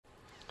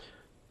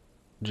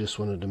Just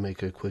wanted to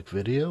make a quick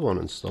video on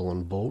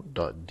installing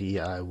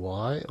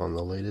bolt.diy on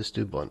the latest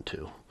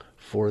Ubuntu.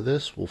 For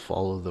this, we'll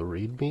follow the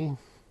README,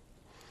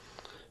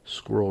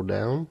 scroll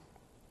down,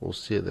 we'll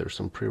see there's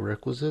some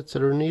prerequisites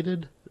that are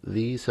needed.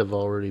 These have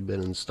already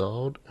been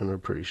installed and are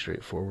pretty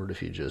straightforward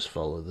if you just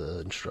follow the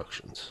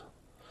instructions.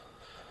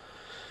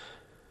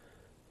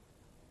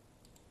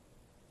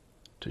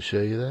 To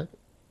show you that,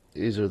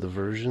 these are the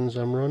versions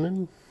I'm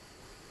running.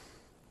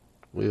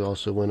 We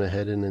also went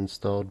ahead and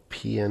installed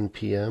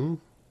PNPM.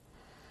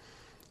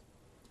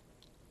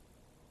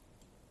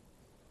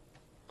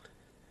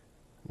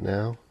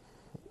 Now,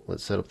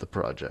 let's set up the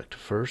project.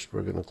 First,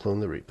 we're going to clone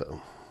the repo.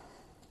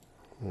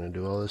 We're going to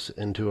do all this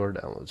into our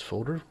downloads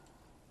folder.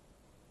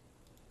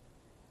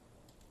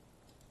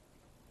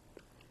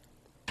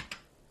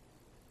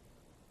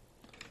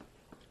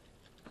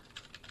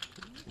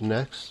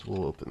 Next,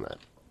 we'll open that.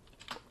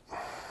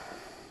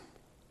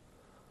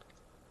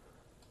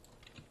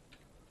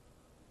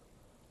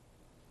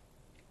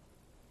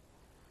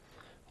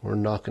 We're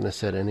not going to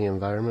set any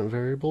environment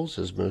variables,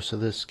 as most of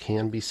this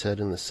can be set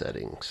in the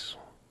settings.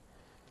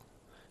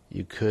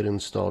 You could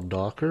install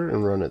Docker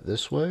and run it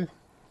this way,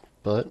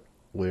 but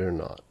we're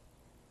not.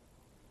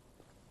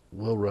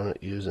 We'll run it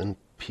using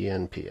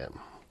PNPM.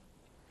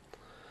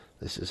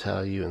 This is how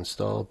you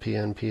install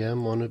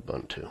PNPM on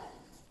Ubuntu.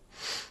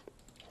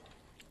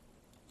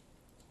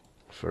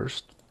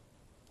 First,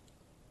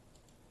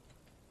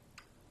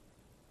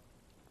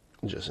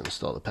 just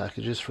install the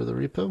packages for the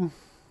repo.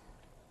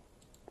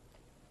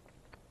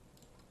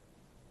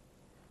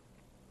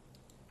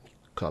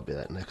 Copy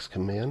that next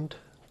command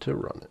to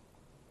run it.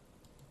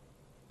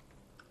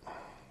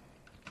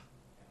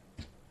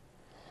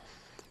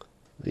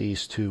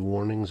 These two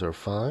warnings are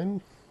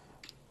fine.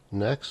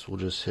 Next, we'll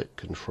just hit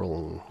Control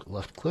and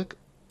left click.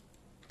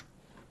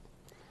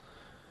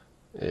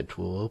 It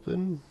will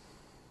open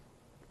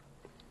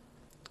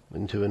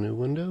into a new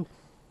window.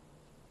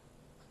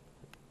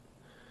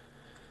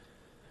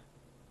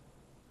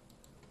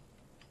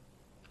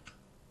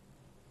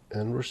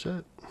 And we're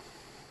set.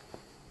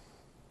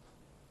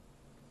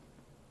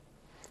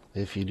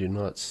 If you do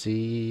not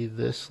see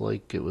this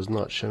like it was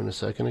not shown a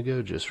second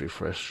ago, just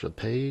refresh the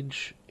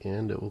page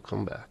and it will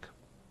come back.